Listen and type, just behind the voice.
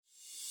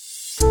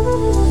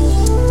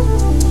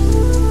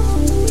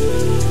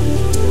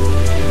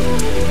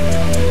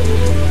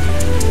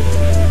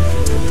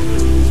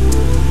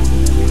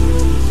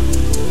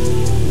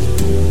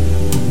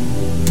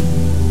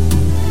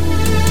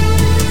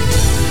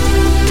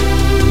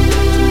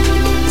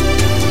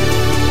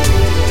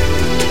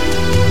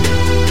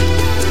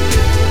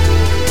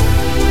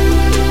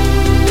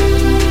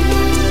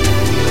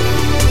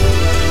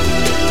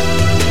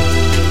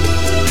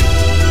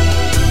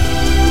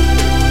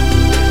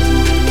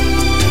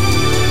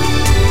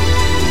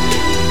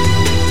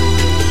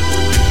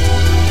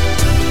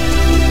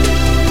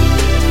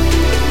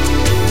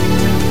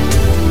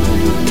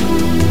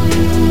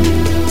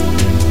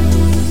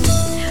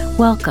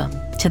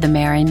Welcome to the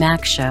Mary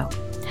Mac Show,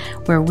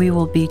 where we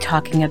will be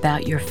talking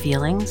about your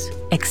feelings,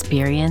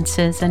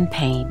 experiences, and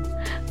pain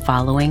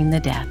following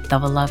the death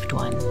of a loved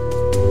one.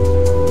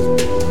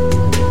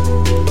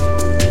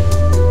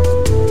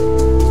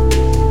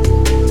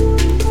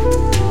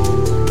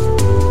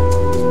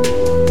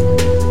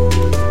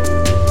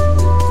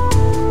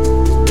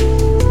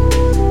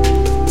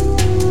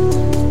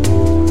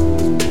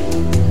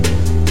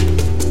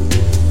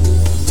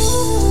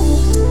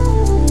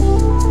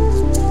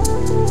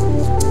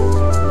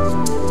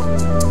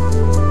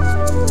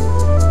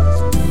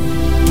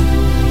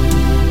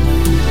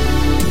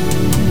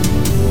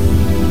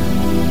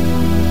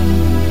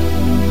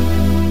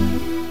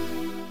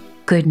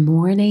 Good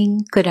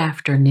morning, good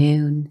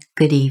afternoon,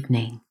 good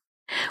evening.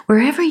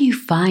 Wherever you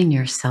find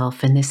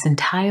yourself in this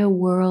entire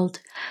world,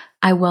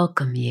 I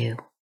welcome you.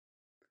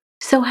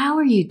 So how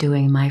are you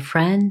doing, my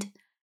friend,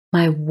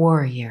 my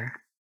warrior?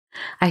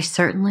 I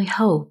certainly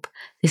hope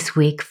this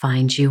week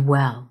finds you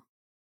well.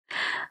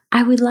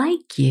 I would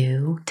like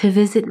you to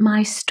visit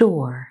my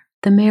store,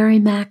 the Mary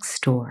Mac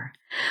store,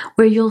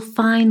 where you'll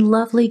find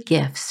lovely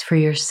gifts for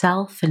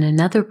yourself and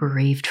another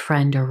bereaved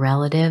friend or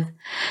relative,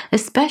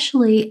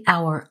 especially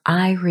our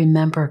I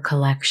Remember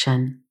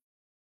collection.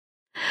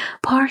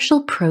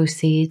 Partial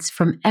proceeds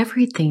from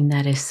everything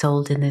that is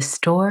sold in this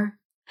store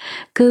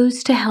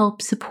goes to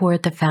help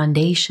support the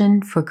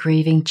Foundation for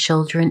Grieving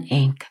Children,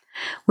 Inc.,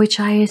 which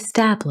I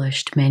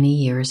established many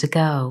years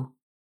ago.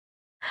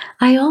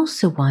 I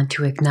also want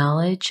to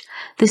acknowledge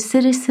the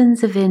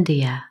citizens of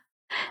India,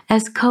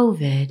 as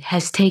COVID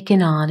has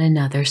taken on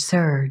another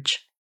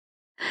surge.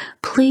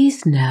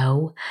 Please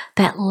know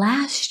that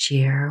last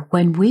year,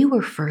 when we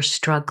were first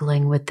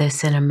struggling with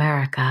this in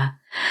America,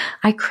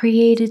 I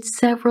created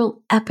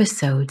several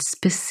episodes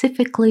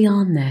specifically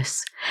on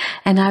this,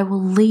 and I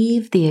will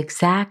leave the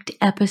exact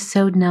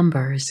episode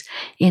numbers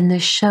in the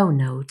show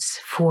notes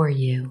for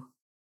you.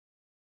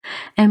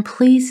 And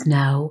please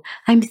know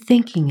I'm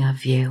thinking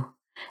of you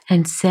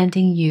and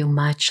sending you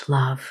much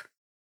love.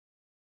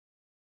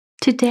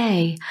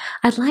 Today,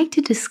 I'd like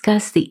to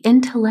discuss the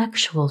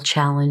intellectual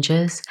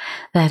challenges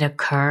that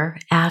occur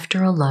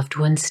after a loved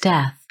one's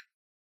death.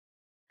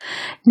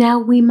 Now,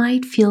 we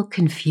might feel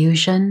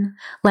confusion,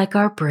 like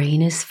our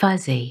brain is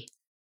fuzzy.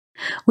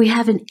 We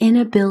have an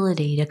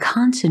inability to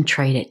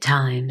concentrate at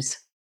times.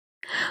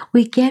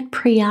 We get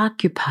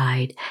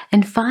preoccupied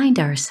and find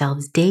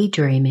ourselves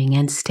daydreaming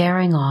and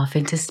staring off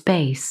into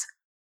space.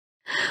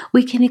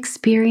 We can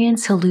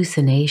experience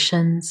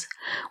hallucinations,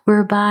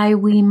 whereby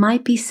we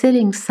might be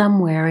sitting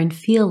somewhere and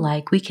feel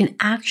like we can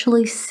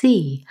actually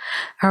see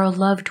our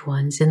loved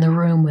ones in the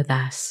room with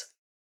us.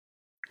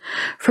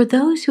 For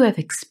those who have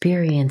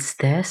experienced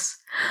this,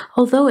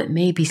 although it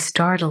may be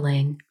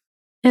startling,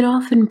 it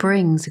often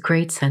brings a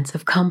great sense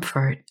of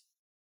comfort.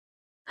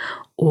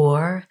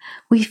 Or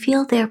we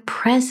feel their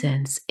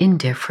presence in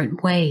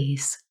different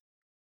ways.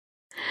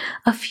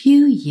 A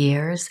few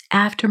years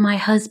after my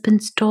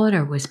husband's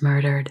daughter was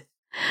murdered,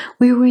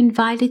 we were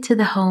invited to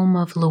the home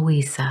of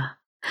Louisa,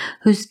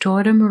 whose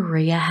daughter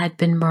Maria had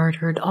been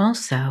murdered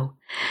also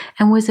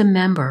and was a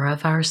member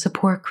of our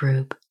support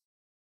group.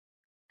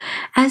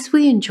 As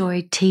we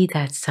enjoyed tea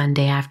that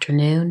Sunday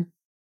afternoon,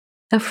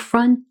 the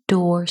front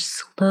door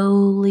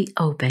slowly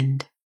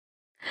opened.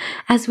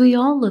 As we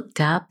all looked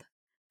up,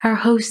 our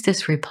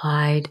hostess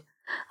replied,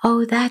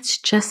 "Oh, that's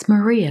just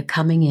Maria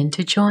coming in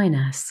to join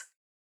us."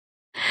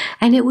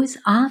 And it was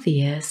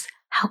obvious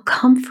how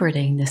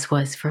comforting this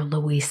was for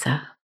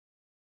Louisa.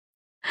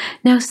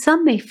 Now,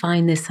 some may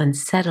find this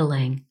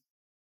unsettling,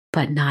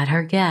 but not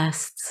her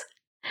guests.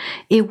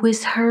 It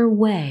was her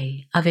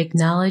way of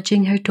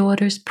acknowledging her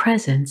daughter's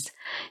presence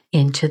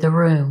into the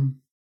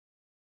room.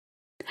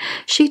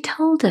 She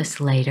told us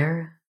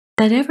later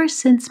that ever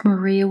since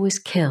Maria was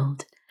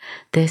killed,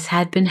 this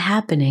had been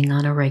happening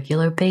on a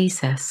regular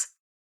basis.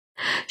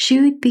 She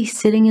would be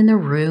sitting in the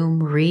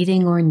room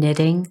reading or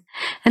knitting,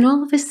 and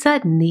all of a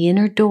sudden the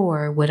inner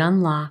door would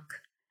unlock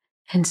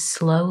and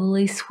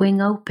slowly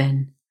swing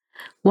open,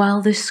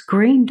 while the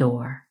screen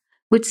door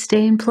would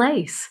stay in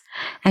place,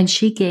 and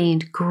she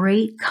gained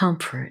great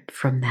comfort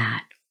from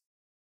that.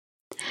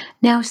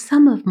 Now,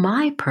 some of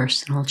my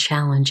personal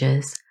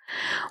challenges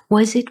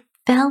was it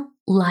felt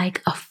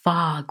like a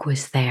fog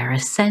was there, a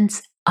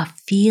sense of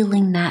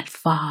feeling that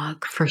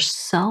fog for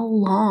so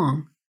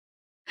long.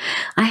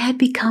 I had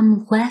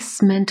become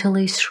less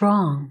mentally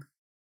strong.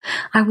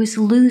 I was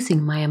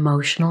losing my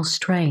emotional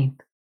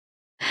strength.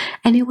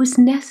 And it was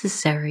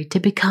necessary to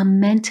become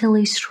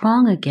mentally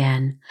strong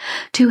again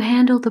to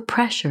handle the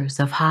pressures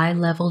of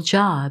high-level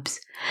jobs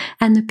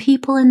and the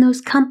people in those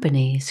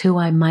companies who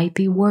I might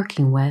be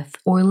working with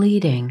or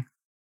leading.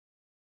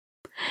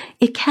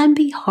 It can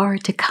be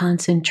hard to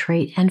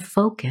concentrate and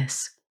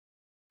focus.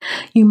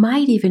 You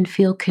might even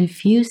feel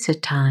confused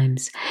at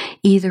times,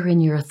 either in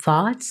your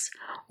thoughts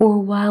or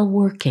while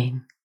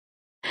working.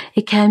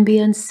 It can be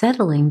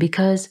unsettling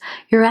because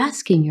you're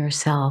asking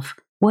yourself,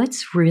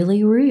 what's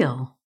really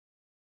real?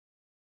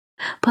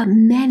 But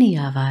many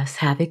of us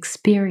have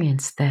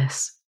experienced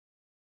this.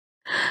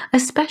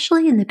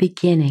 Especially in the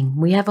beginning,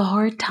 we have a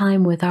hard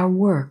time with our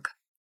work.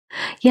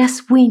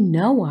 Yes, we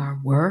know our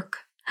work.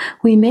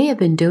 We may have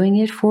been doing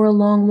it for a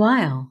long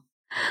while,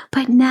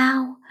 but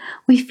now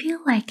we feel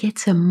like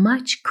it's a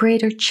much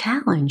greater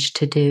challenge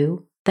to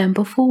do than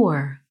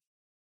before.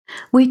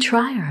 We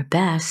try our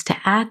best to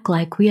act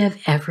like we have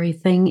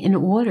everything in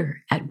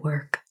order at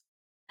work.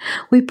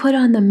 We put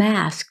on the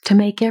mask to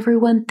make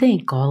everyone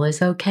think all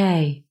is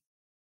okay.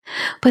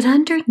 But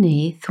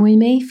underneath, we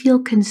may feel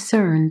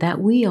concerned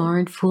that we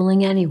aren't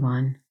fooling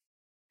anyone,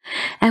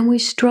 and we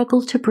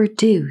struggle to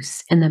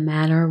produce in the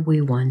manner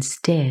we once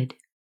did.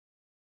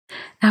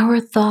 Our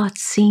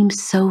thoughts seem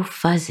so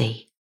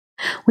fuzzy.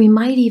 We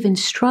might even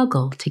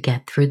struggle to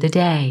get through the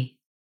day.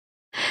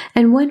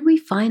 And when we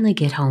finally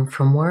get home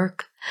from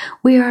work,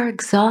 we are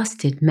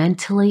exhausted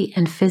mentally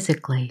and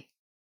physically.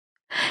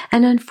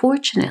 And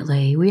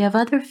unfortunately, we have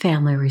other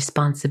family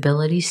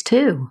responsibilities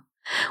too,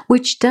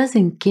 which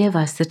doesn't give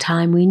us the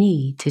time we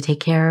need to take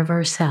care of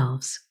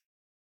ourselves.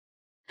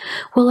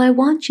 Well, I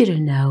want you to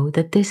know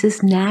that this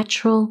is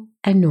natural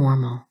and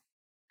normal.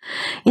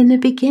 In the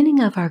beginning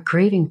of our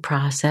grieving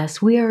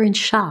process, we are in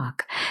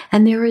shock,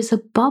 and there is a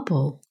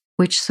bubble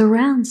which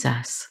surrounds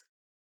us.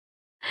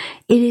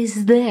 It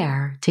is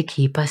there to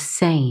keep us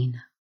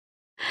sane.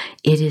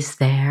 It is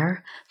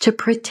there to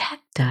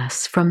protect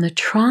us from the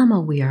trauma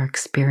we are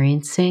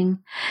experiencing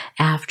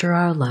after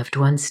our loved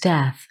one's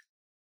death.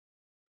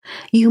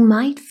 You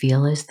might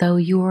feel as though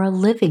you are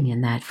living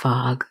in that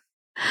fog,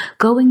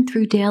 going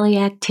through daily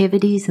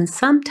activities and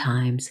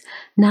sometimes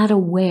not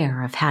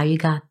aware of how you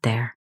got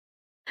there,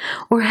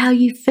 or how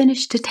you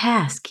finished a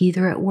task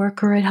either at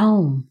work or at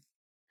home,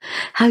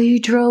 how you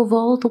drove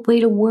all the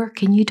way to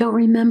work and you don't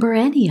remember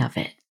any of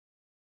it.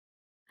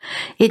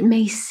 It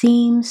may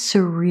seem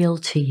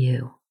surreal to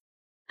you.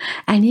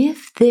 And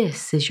if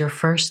this is your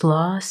first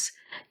loss,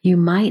 you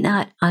might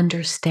not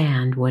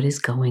understand what is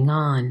going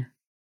on.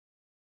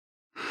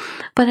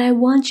 But I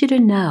want you to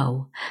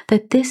know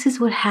that this is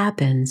what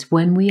happens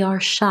when we are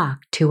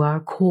shocked to our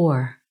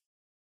core.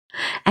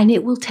 And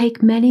it will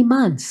take many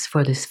months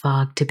for this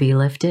fog to be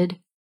lifted.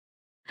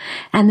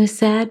 And the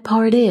sad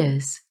part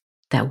is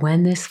that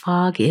when this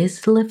fog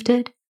is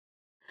lifted,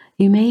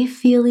 you may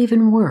feel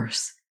even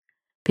worse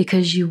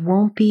because you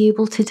won't be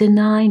able to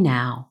deny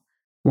now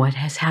what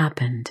has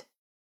happened.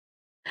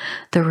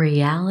 The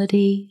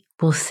reality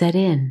will set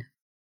in,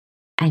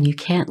 and you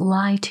can't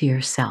lie to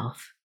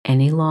yourself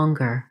any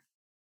longer.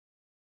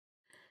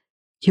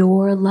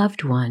 Your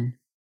loved one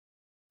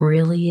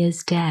really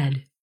is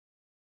dead.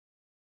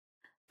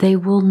 They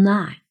will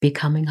not be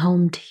coming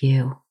home to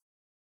you.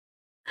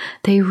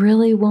 They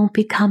really won't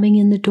be coming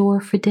in the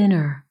door for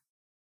dinner.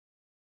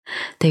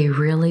 They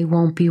really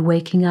won't be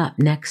waking up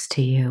next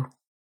to you.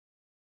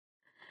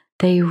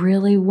 They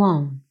really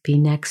won't be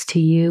next to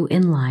you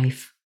in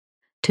life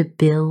to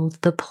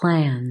build the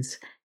plans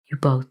you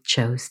both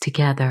chose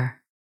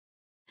together.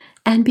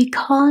 And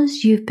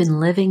because you've been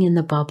living in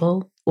the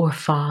bubble or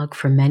fog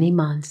for many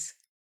months,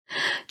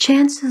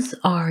 chances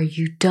are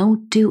you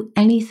don't do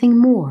anything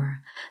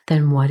more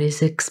than what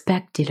is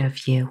expected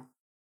of you.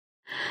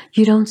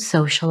 You don't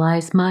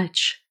socialize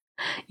much.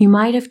 You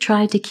might have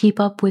tried to keep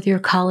up with your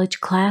college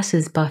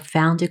classes but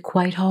found it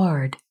quite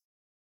hard.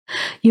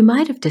 You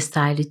might have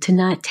decided to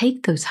not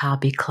take those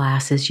hobby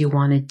classes you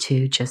wanted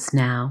to just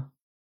now.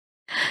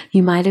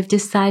 You might have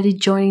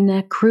decided joining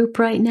that group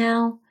right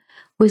now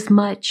was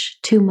much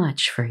too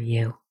much for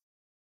you.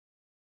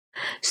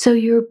 So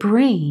your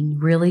brain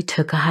really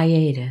took a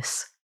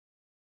hiatus.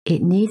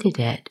 It needed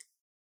it.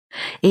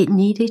 It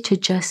needed to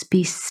just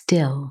be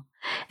still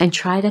and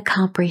try to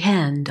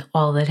comprehend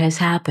all that has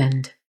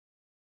happened.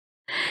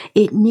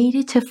 It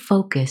needed to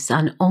focus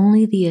on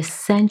only the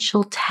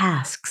essential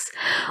tasks,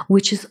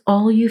 which is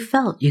all you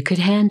felt you could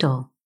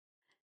handle.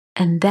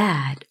 And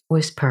that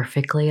was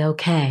perfectly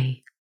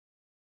okay.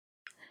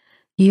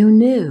 You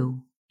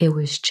knew it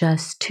was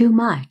just too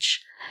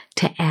much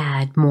to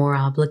add more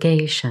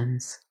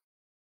obligations.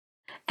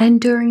 And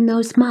during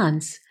those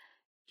months,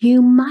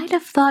 you might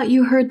have thought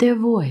you heard their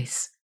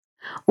voice,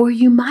 or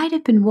you might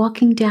have been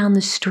walking down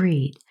the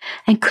street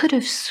and could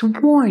have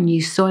sworn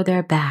you saw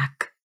their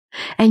back,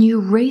 and you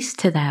raced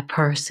to that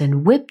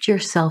person, whipped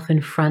yourself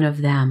in front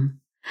of them,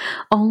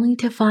 only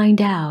to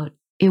find out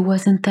it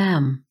wasn't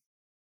them.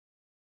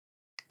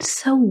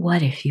 So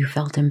what if you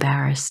felt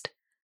embarrassed?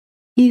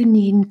 You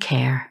needn't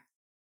care.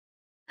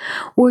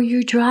 Or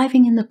you're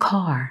driving in the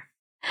car,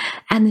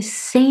 and the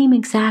same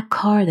exact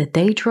car that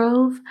they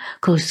drove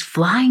goes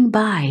flying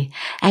by,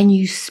 and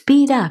you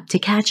speed up to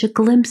catch a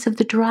glimpse of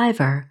the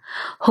driver,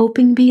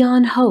 hoping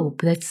beyond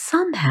hope that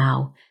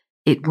somehow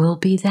it will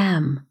be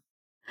them.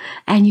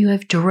 And you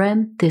have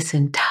dreamt this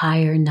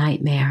entire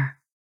nightmare.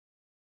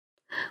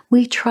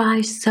 We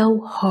try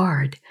so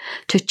hard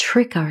to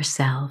trick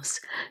ourselves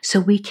so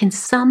we can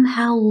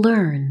somehow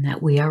learn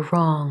that we are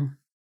wrong.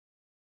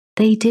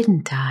 They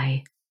didn't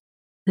die.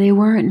 They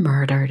weren't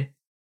murdered.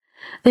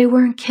 They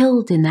weren't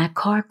killed in that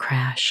car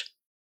crash.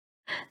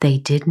 They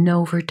didn't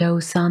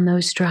overdose on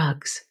those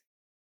drugs.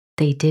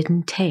 They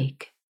didn't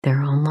take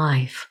their own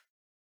life.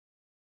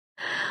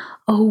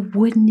 Oh,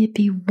 wouldn't it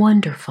be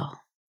wonderful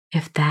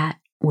if that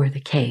were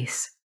the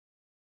case?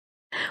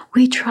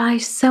 We try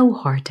so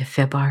hard to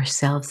fib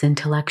ourselves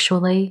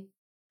intellectually,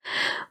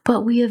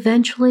 but we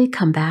eventually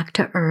come back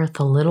to earth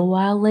a little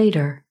while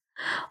later,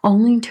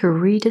 only to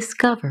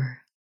rediscover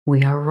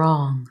we are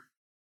wrong.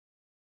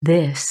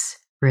 This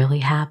really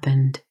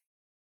happened.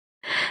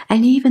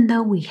 And even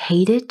though we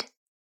hate it,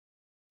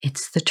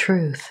 it's the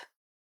truth.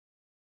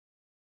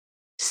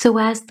 So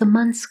as the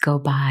months go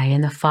by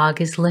and the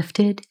fog is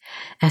lifted,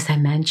 as I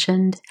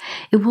mentioned,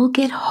 it will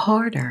get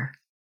harder.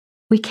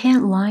 We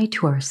can't lie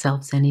to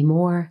ourselves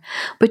anymore,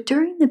 but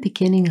during the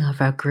beginning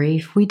of our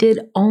grief, we did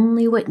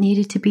only what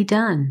needed to be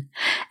done,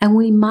 and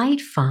we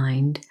might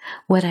find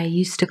what I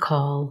used to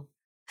call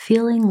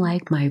feeling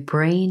like my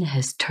brain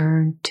has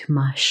turned to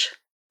mush.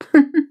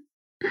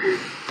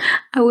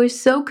 I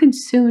was so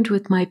consumed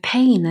with my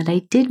pain that I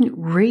didn't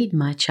read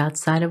much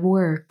outside of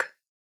work.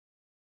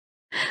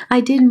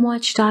 I didn't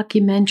watch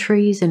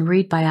documentaries and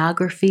read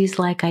biographies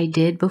like I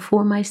did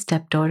before my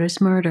stepdaughter's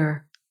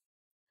murder.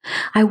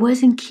 I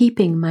wasn't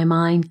keeping my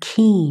mind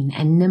keen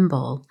and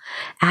nimble,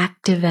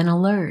 active and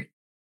alert.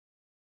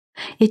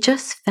 It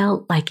just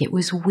felt like it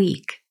was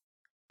weak.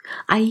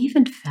 I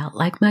even felt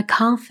like my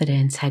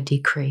confidence had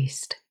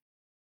decreased.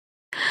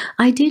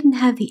 I didn't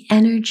have the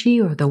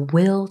energy or the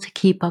will to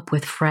keep up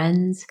with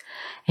friends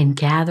and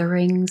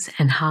gatherings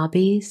and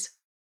hobbies.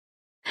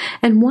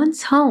 And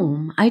once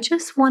home, I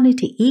just wanted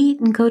to eat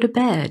and go to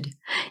bed.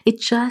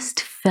 It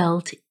just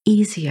felt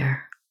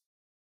easier.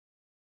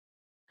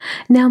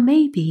 Now,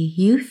 maybe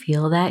you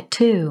feel that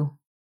too.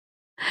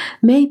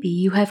 Maybe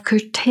you have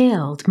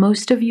curtailed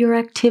most of your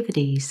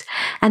activities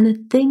and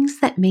the things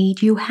that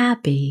made you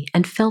happy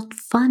and felt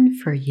fun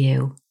for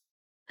you.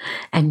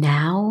 And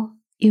now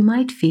you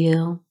might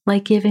feel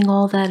like giving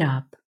all that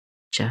up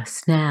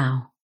just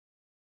now.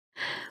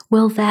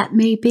 Well, that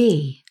may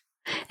be.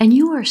 And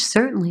you are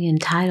certainly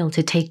entitled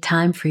to take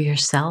time for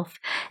yourself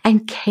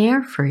and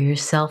care for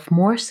yourself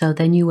more so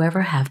than you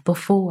ever have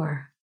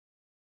before.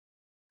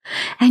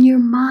 And your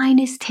mind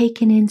is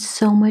taking in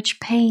so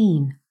much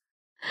pain,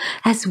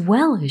 as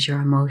well as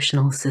your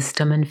emotional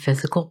system and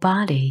physical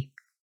body.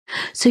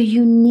 So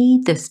you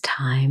need this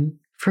time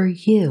for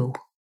you.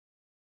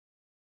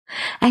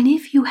 And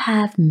if you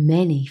have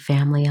many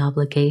family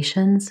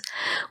obligations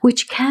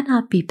which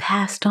cannot be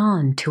passed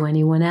on to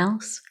anyone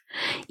else,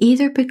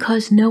 either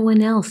because no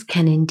one else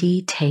can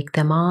indeed take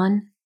them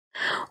on,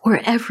 or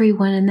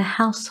everyone in the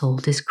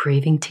household is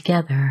grieving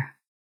together,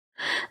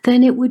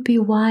 then it would be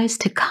wise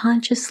to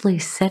consciously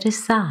set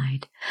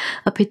aside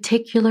a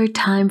particular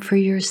time for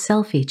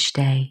yourself each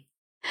day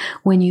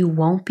when you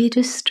won't be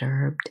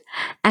disturbed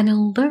and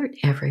alert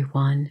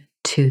everyone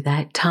to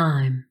that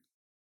time.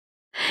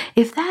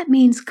 If that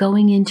means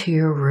going into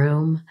your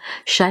room,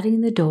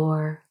 shutting the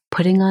door,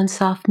 putting on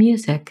soft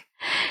music,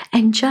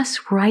 and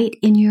just write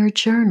in your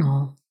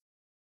journal,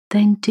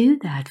 then do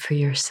that for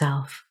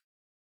yourself.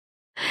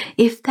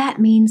 If that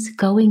means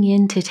going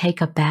in to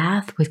take a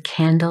bath with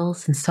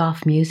candles and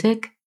soft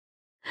music,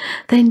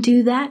 then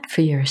do that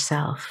for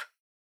yourself.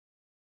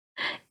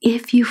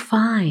 If you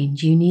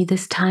find you need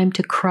this time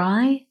to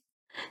cry,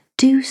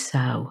 do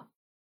so.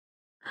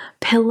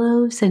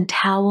 Pillows and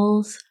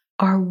towels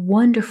are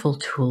wonderful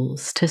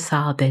tools to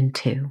sob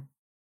into.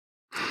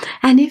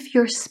 And if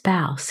your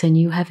spouse and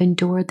you have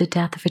endured the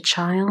death of a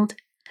child,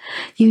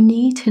 you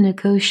need to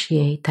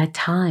negotiate that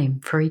time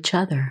for each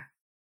other.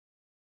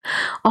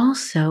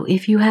 Also,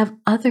 if you have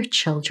other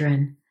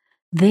children,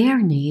 their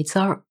needs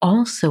are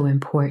also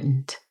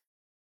important.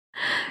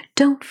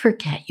 Don't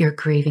forget your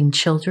grieving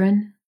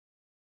children.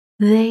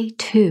 They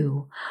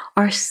too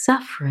are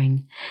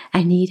suffering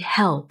and need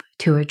help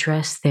to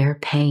address their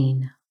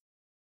pain.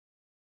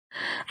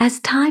 As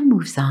time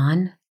moves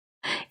on,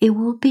 it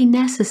will be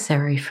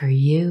necessary for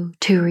you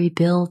to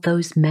rebuild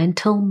those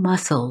mental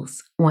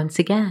muscles once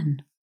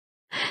again.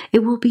 It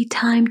will be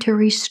time to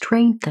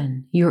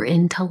re-strengthen your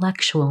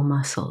intellectual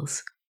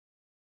muscles.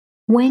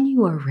 When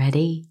you are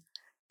ready,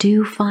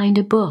 do find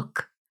a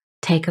book,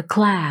 take a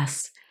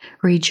class,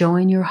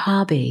 rejoin your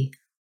hobby,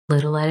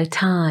 little at a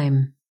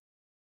time.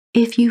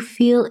 If you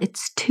feel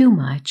it's too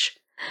much,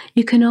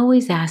 you can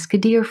always ask a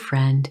dear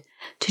friend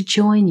to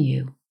join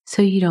you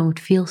so you don't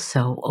feel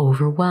so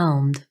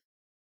overwhelmed.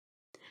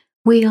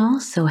 We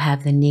also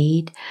have the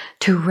need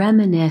to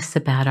reminisce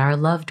about our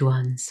loved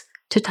ones,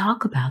 to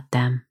talk about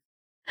them,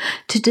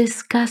 to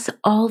discuss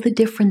all the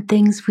different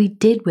things we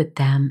did with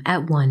them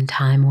at one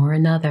time or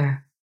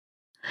another.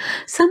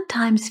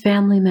 Sometimes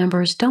family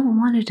members don't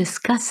want to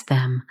discuss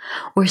them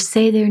or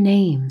say their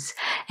names,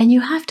 and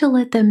you have to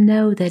let them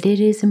know that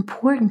it is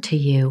important to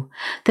you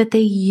that they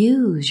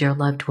use your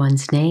loved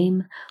one's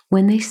name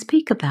when they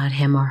speak about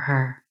him or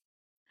her.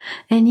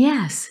 And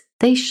yes,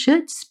 they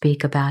should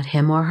speak about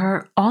him or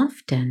her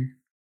often.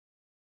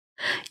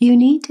 You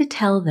need to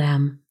tell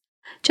them,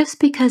 just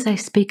because I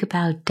speak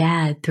about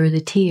Dad through the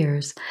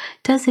tears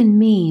doesn't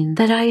mean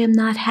that I am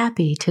not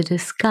happy to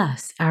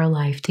discuss our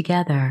life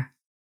together.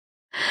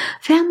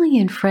 Family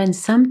and friends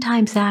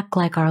sometimes act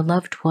like our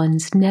loved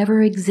ones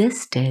never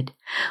existed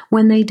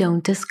when they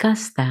don't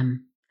discuss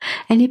them.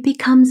 And it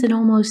becomes an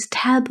almost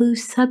taboo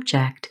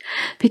subject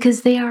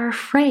because they are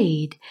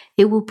afraid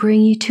it will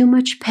bring you too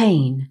much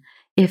pain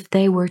if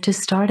they were to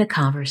start a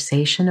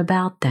conversation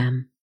about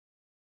them.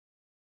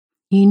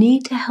 You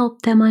need to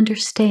help them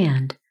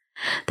understand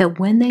that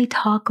when they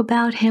talk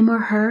about him or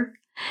her,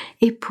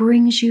 it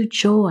brings you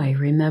joy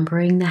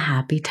remembering the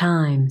happy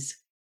times.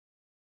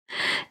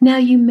 Now,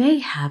 you may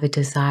have a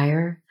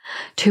desire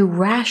to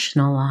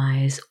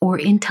rationalize or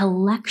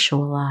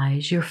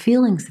intellectualize your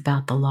feelings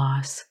about the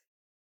loss.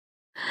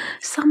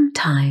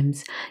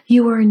 Sometimes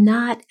you are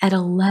not at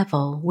a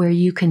level where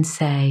you can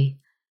say,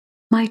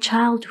 "My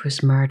child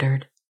was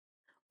murdered,"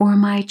 or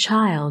 "My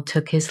child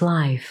took his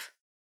life."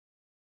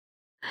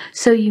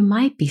 So you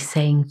might be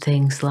saying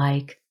things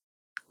like,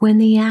 "When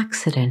the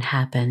accident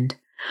happened,"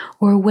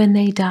 or "When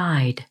they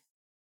died."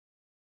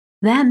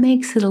 That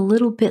makes it a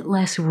little bit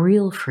less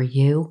real for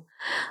you,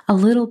 a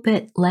little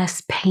bit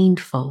less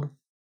painful.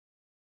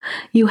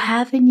 You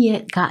haven't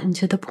yet gotten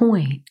to the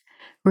point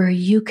where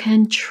you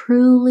can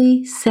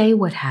truly say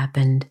what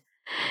happened,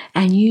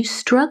 and you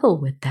struggle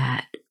with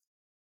that,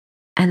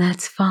 and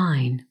that's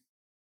fine.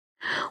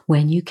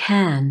 When you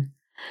can,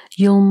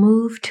 you'll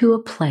move to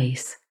a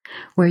place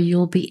where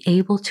you'll be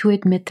able to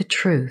admit the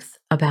truth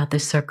about the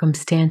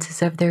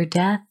circumstances of their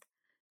death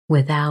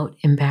without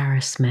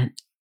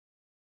embarrassment.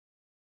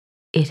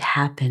 It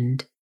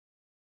happened.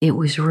 It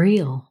was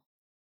real.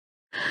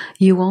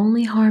 You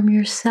only harm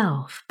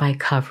yourself by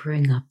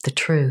covering up the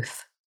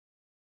truth.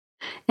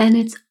 And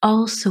it's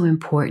also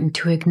important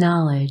to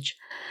acknowledge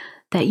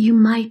that you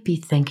might be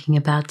thinking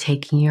about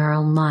taking your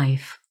own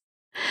life.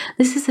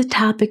 This is a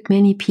topic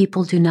many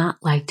people do not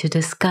like to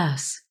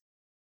discuss.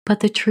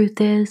 But the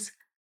truth is,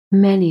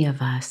 many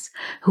of us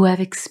who have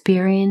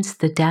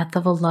experienced the death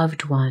of a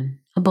loved one,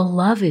 a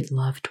beloved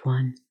loved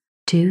one,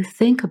 do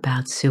think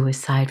about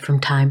suicide from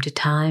time to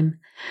time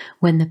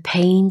when the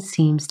pain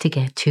seems to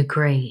get too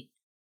great.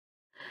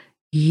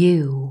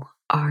 You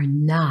are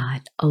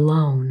not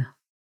alone.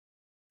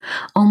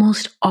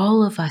 Almost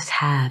all of us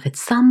have, at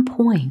some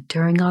point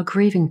during our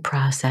grieving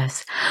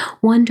process,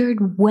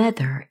 wondered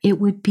whether it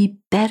would be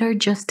better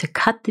just to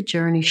cut the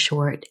journey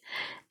short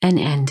and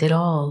end it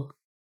all.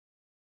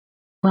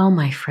 Well,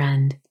 my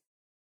friend,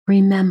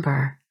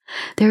 remember,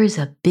 there is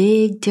a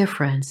big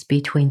difference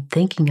between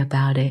thinking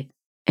about it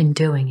and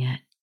doing it.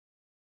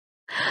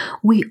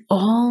 We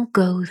all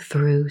go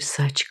through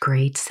such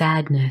great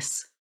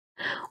sadness.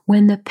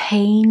 When the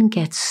pain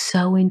gets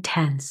so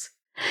intense,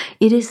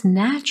 it is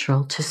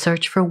natural to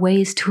search for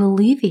ways to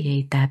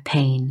alleviate that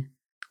pain.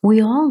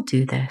 We all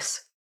do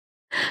this.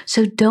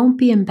 So don't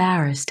be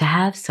embarrassed to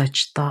have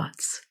such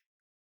thoughts.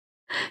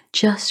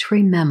 Just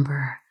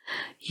remember,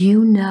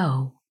 you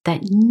know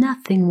that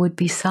nothing would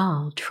be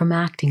solved from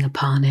acting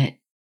upon it.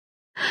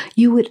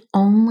 You would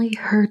only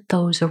hurt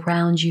those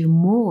around you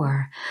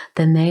more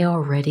than they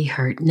already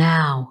hurt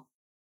now.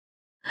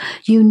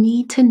 You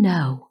need to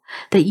know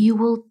that you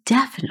will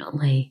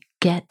definitely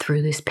get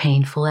through this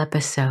painful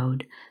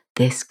episode,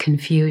 this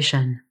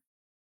confusion.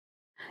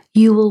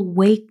 You will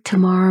wake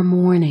tomorrow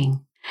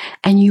morning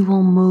and you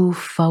will move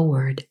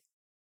forward.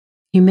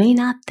 You may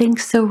not think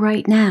so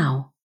right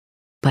now,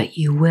 but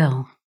you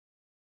will.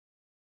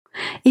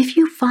 If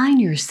you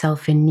find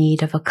yourself in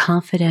need of a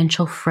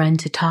confidential friend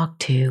to talk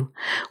to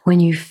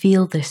when you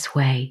feel this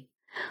way,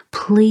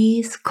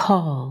 please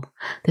call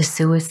the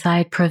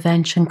Suicide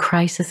Prevention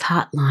Crisis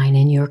Hotline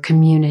in your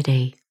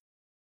community.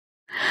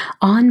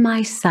 On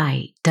my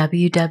site,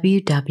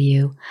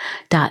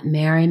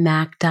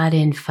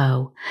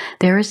 www.marymac.info,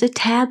 there is a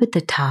tab at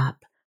the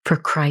top for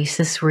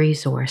crisis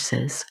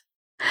resources.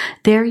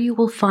 There you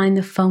will find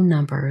the phone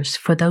numbers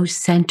for those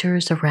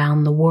centers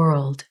around the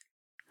world.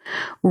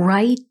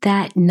 Write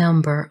that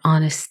number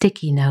on a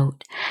sticky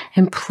note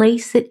and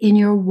place it in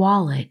your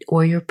wallet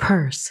or your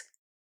purse.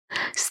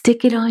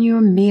 Stick it on your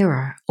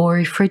mirror or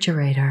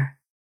refrigerator.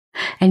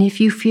 And if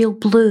you feel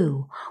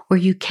blue or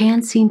you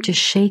can't seem to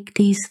shake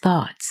these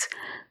thoughts,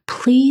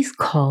 please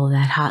call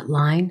that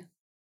hotline.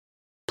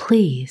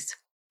 Please.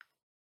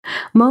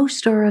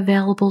 Most are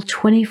available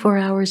 24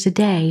 hours a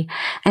day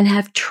and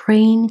have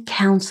trained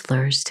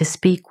counselors to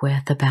speak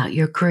with about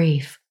your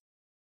grief.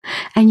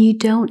 And you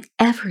don't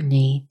ever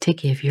need to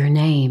give your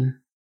name.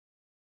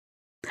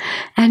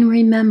 And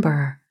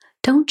remember,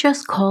 don't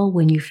just call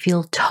when you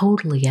feel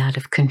totally out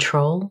of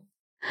control.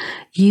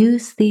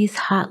 Use these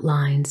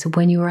hotlines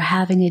when you are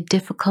having a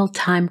difficult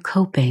time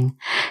coping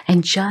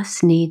and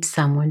just need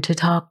someone to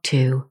talk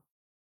to.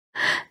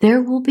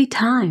 There will be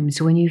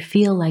times when you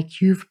feel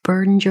like you've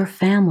burdened your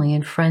family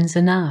and friends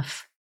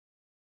enough.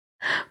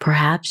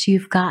 Perhaps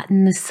you've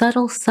gotten the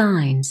subtle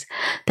signs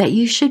that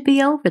you should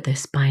be over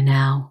this by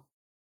now.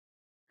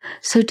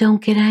 So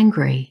don't get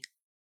angry.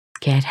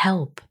 Get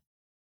help.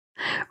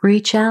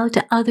 Reach out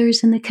to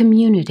others in the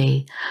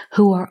community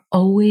who are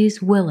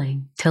always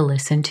willing to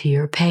listen to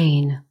your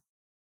pain.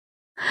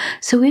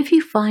 So if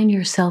you find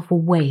yourself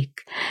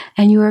awake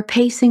and you are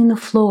pacing the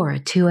floor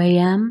at 2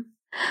 a.m.,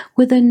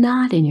 with a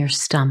knot in your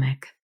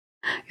stomach.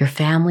 Your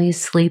family is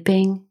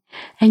sleeping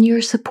and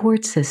your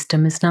support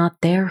system is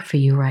not there for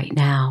you right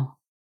now.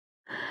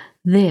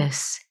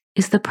 This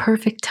is the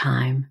perfect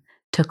time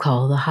to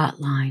call the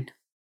hotline.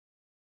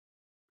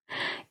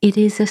 It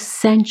is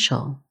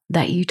essential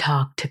that you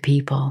talk to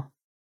people.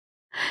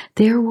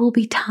 There will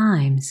be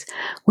times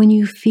when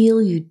you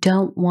feel you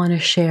don't want to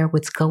share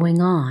what's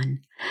going on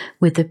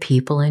with the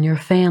people in your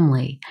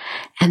family,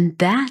 and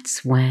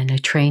that's when a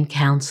trained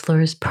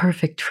counselor is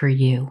perfect for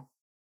you.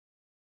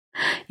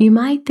 You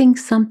might think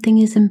something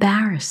is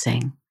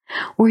embarrassing,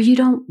 or you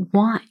don't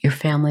want your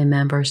family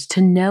members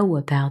to know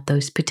about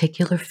those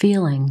particular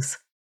feelings.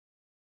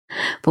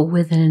 But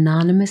with an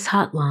anonymous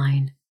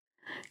hotline,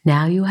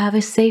 now you have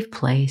a safe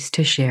place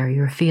to share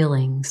your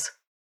feelings.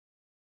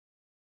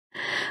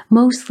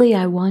 Mostly,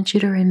 I want you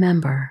to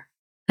remember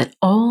that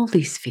all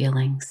these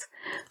feelings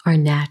are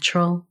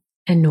natural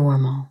and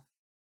normal,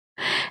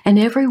 and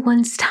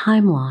everyone's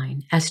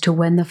timeline as to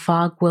when the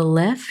fog will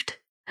lift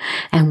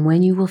and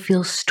when you will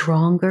feel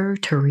stronger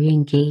to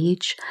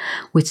re-engage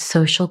with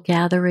social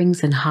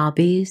gatherings and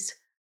hobbies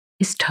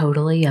is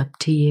totally up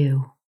to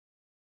you.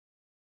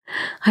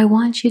 I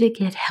want you to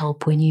get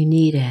help when you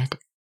need it.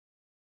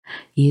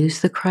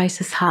 Use the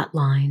crisis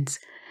hotlines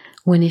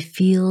when it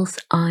feels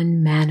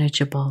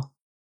unmanageable.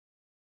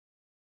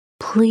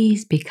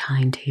 Please be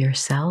kind to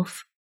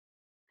yourself.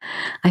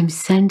 I'm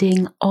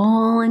sending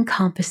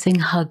all-encompassing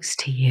hugs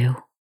to you.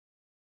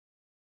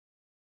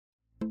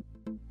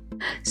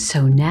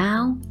 So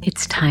now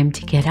it's time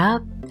to get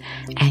up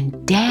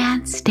and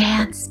dance,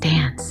 dance,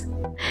 dance.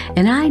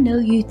 And I know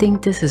you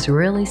think this is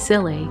really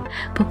silly,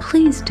 but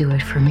please do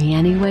it for me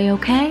anyway,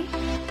 okay?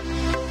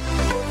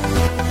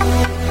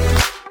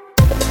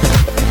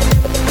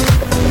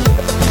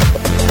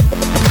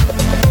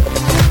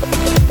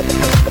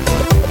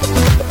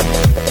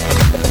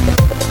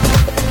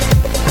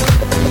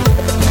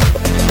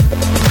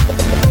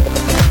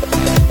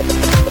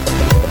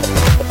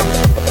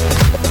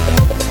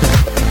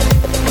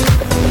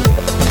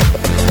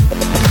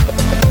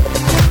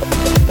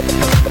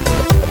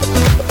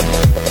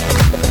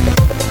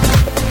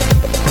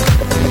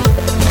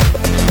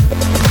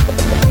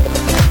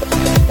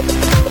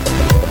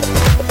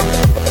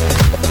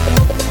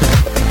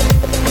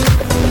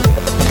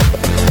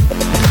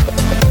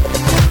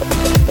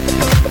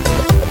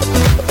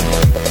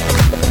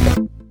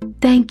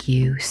 Thank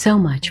you so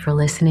much for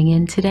listening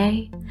in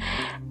today,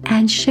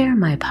 and share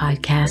my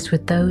podcast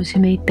with those who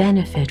may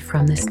benefit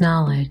from this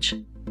knowledge.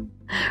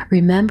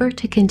 Remember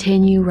to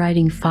continue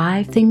writing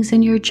 5 things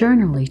in your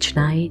journal each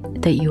night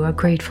that you are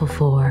grateful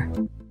for.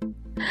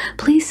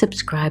 Please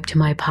subscribe to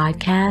my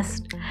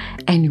podcast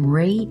and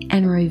rate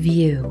and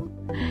review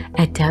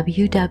at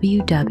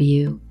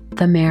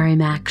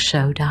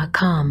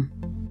www.themarymacshow.com.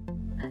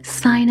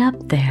 Sign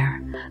up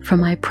there for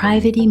my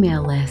private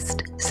email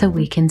list so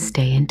we can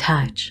stay in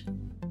touch.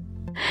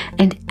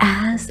 And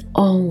as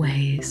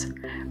always,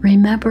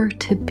 remember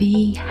to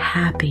be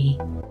happy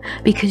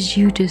because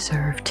you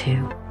deserve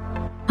to.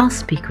 I'll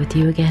speak with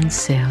you again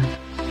soon.